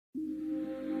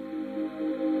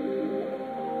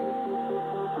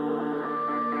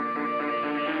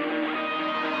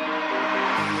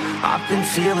I've been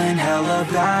feeling hella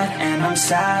bad and I'm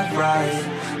sad,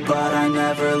 right? But I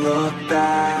never look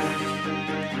back.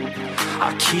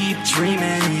 I keep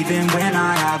dreaming even when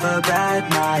I have a bad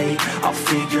night. I'll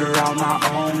figure out my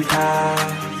own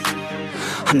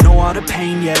path. I know all the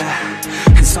pain, yeah,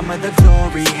 and some of the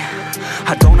glory.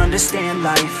 I don't understand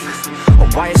life, or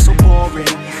why it's so boring.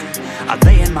 I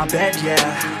lay in my bed,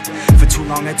 yeah, for too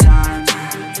long a time.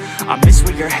 I miss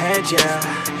where your head, yeah,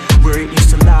 where it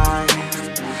used to lie.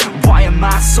 Why am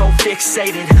I so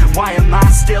fixated? Why am I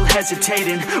still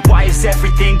hesitating? Why is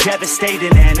everything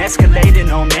devastating and escalating?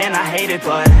 Oh man, I hate it,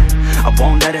 but I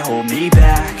won't let it hold me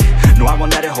back. No, I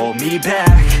won't let it hold me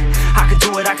back. I could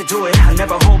do it, I could do it. I'll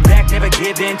never hold back, never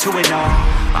give in to it, no.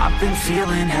 I've been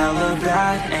feeling hella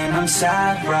bad and I'm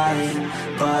sad, right?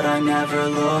 But I never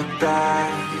look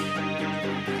back.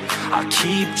 I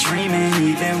keep dreaming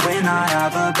even when I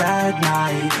have a bad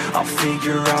night. I'll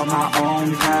figure out my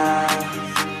own path.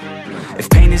 If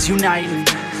pain is uniting,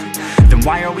 then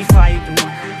why are we fighting?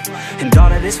 And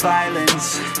all of this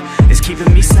violence is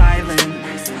keeping me silent.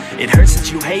 It hurts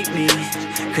that you hate me,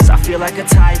 cause I feel like a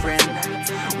tyrant.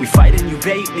 We fight and you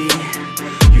bait me,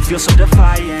 you feel so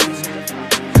defiant.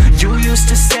 You used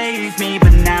to save me,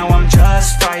 but now I'm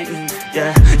just frightened.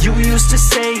 Yeah, you used to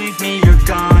save me, you're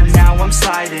gone, now I'm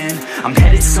sliding. I'm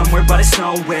headed somewhere, but it's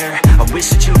nowhere. I wish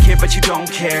that you cared, but you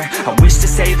don't care. I wish to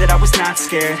say that I was not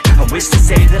scared. I wish to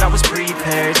say that I was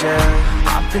prepared, yeah.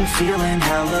 I've been feeling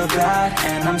hella bad,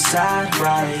 and I'm sad,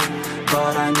 right?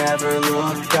 But I never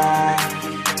look back.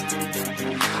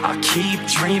 I keep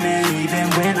dreaming even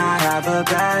when I have a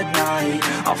bad night.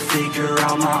 I'll figure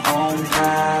out my own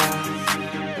path.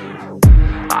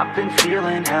 I've been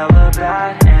feeling hella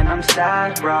bad and I'm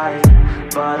sad, right?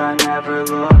 But I never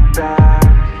look back.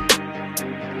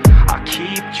 I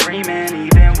keep dreaming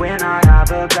even when I have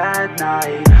a bad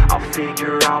night. I'll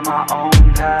figure out my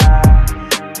own path.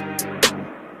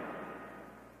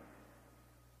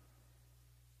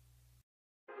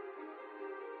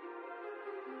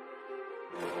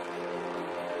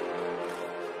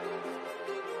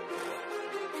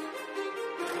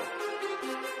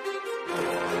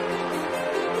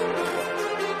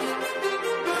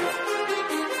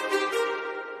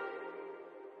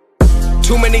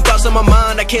 Too many thoughts on my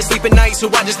mind, I can't sleep at night, so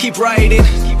I just keep writing.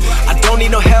 I don't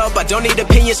need no help, I don't need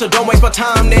opinions, so don't waste my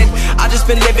time then. I just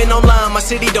been living online, my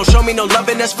city don't show me no love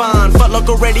and that's fine. Fuck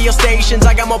local radio stations,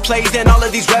 I got more plays than all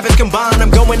of these rappers combined. I'm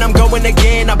going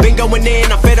again, I've been going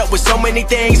in, I'm fed up with so many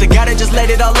things. I gotta just let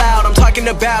it all out, I'm talking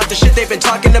about the shit they've been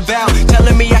talking about.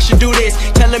 Telling me I should do this,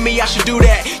 telling me I should do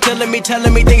that.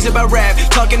 Telling me things about rap.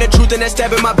 Talking the truth and that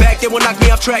stab in my back, they will knock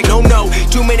me off track, no.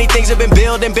 Too many things have been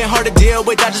building, been hard to deal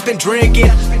with, I just been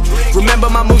drinking. Remember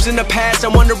my moves in the past,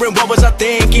 I'm wondering what was I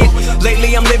thinking.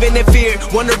 Lately I'm living in fear,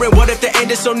 wondering what if the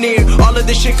end is so near. All of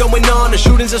this shit going on, the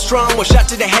shootings are strong. One shot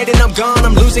to the head and I'm gone.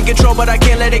 I'm losing control but I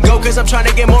can't let it go, cause I'm trying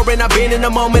to get more. And I've been in the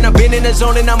moment, I've been in the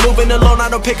zone, and I'm moving alone. I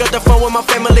don't pick up the phone when my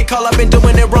family call, I've been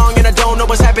doing it wrong and I don't know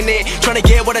what's happening. Trying to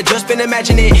get what I just been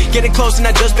imagining, getting close and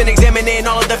I just been examining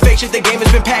all of the fake shit the game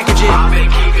has been packaging. I've been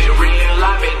keeping it real,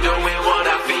 I've been doing what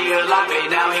I feel. I've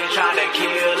been out here trying to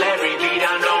kill every beat,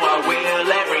 I know I will.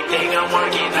 Everything I'm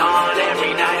working on,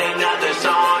 every night another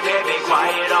song. They've been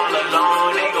quiet all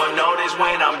along, they gon' notice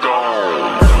when I'm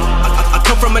gone. I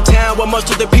come from a town where most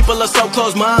of the people are so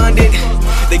close-minded.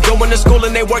 They going to school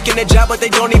and they working a job, but they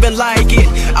don't even like it.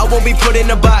 I won't be put in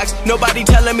a box, nobody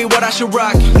telling me what I should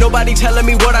rock. Nobody telling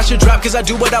me what I should drop, cause I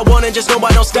do what I want and just know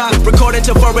I don't stop. Recording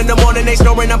till 4 in the morning, they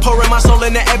snoring. I'm pouring my soul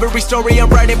into every story. I'm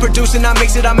writing, producing, I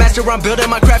mix it, I master. I'm building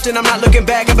my craft and I'm not looking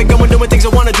back. I've been going doing things I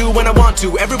wanna do when I want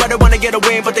to. Everybody wanna get a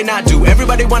win, but they not do.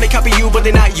 Everybody wanna copy you, but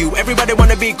they not you. Everybody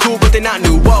wanna be cool, but they not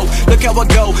new. Whoa, look how I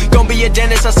go, gonna be a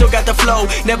dentist, I still got the flow.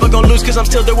 Never gonna lose cause I'm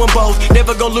still doing both.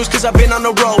 Never gonna lose cause I've been on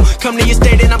the road. Come to your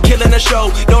state and I'm killing the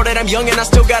show. Know that I'm young and I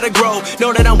still gotta grow.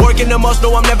 Know that I'm working the most,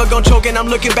 know I'm never gonna choke. And I'm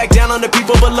looking back down on the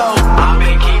people below. I've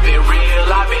been keeping it real,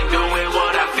 I've been doing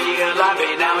what I feel. I've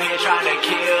been out here trying to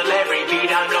kill every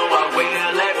beat, I know I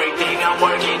will. Everything I'm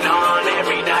working on,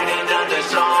 every night another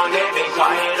song. They've been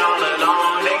quiet all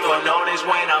along, they gon' notice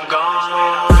when I'm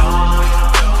gone.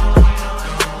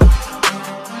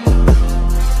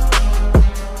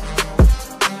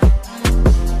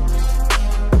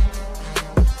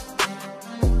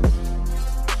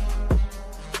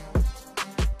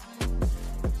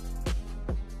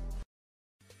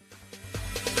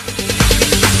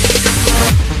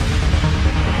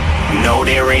 No,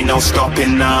 there ain't no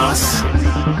stopping us.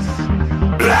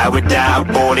 Fly without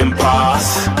boarding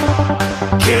pass.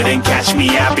 Couldn't catch me,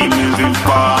 I be moving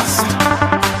fast.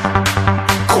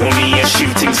 Call me a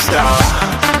shooting star.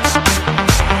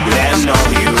 Let 'em know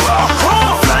who you are.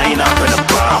 Flying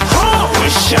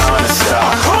shine a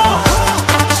star.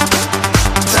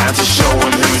 Time to show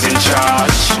 'em who's in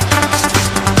charge.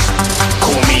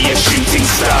 Call me a shooting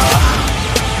star.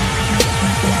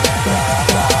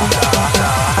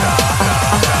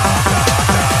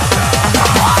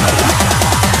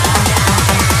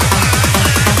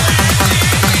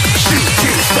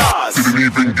 Shooting stars. Didn't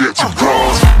even get to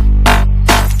cross.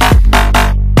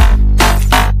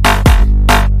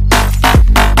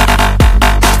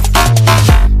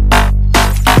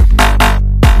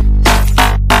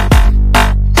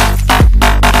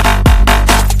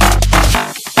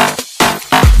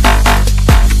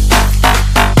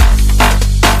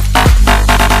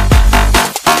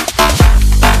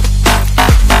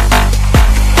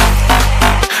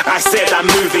 I'm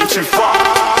moving too far.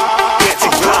 Get to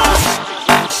glass.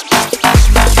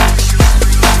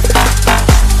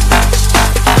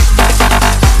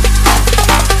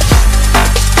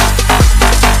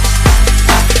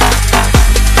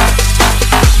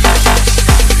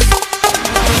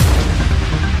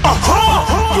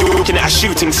 You're looking at a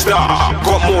shooting star.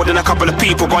 Got more than a couple of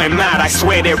people going mad. I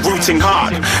swear they're rooting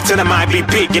hard. Tell them I'd be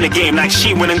big in the game like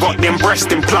she went and got them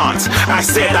breast implants. I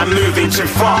said I'm moving too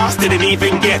fast, didn't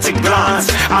even get a glance.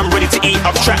 I'm ready to eat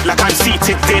up track like I'm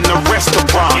seated in a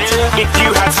restaurant. If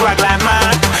you had swag like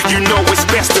mine, you know it's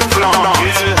best to flaunt.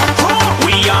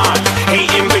 We aren't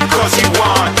hating because you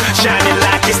aren't shining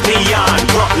like it's neon,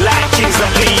 rock like kings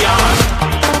of Leon.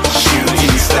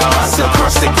 Shooting stars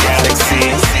across the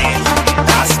galaxy.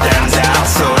 I stand out,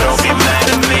 so don't be mad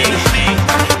at me.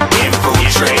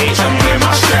 Infiltrate, I'm with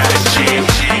my strategy.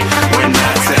 When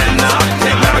I turn up,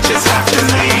 then I just have to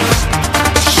leave.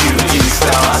 Shooting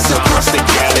stars across the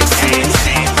galaxy.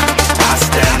 I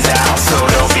stand out, so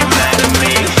don't be mad at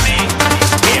me.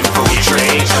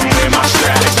 Infiltrate, I'm with my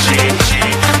strategy.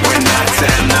 When I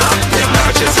turn up, then I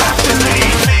just have to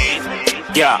leave.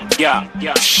 Yeah,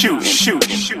 shoot. Yeah, shoot.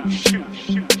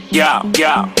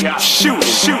 Yeah, shooting.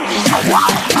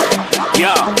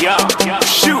 Yeah,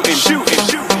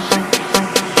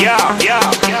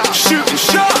 shooting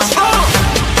shots.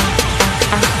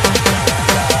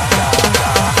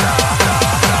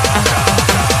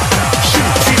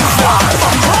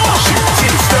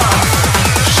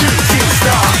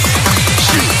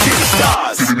 Shooting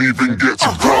stars. Didn't even get to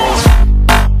cross.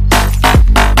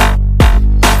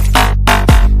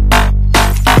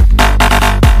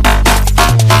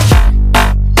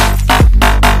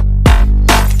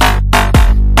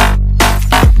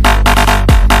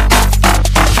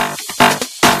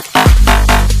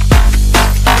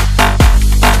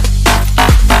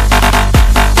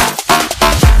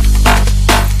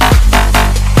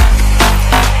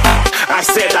 I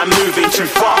said I'm moving too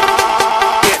far.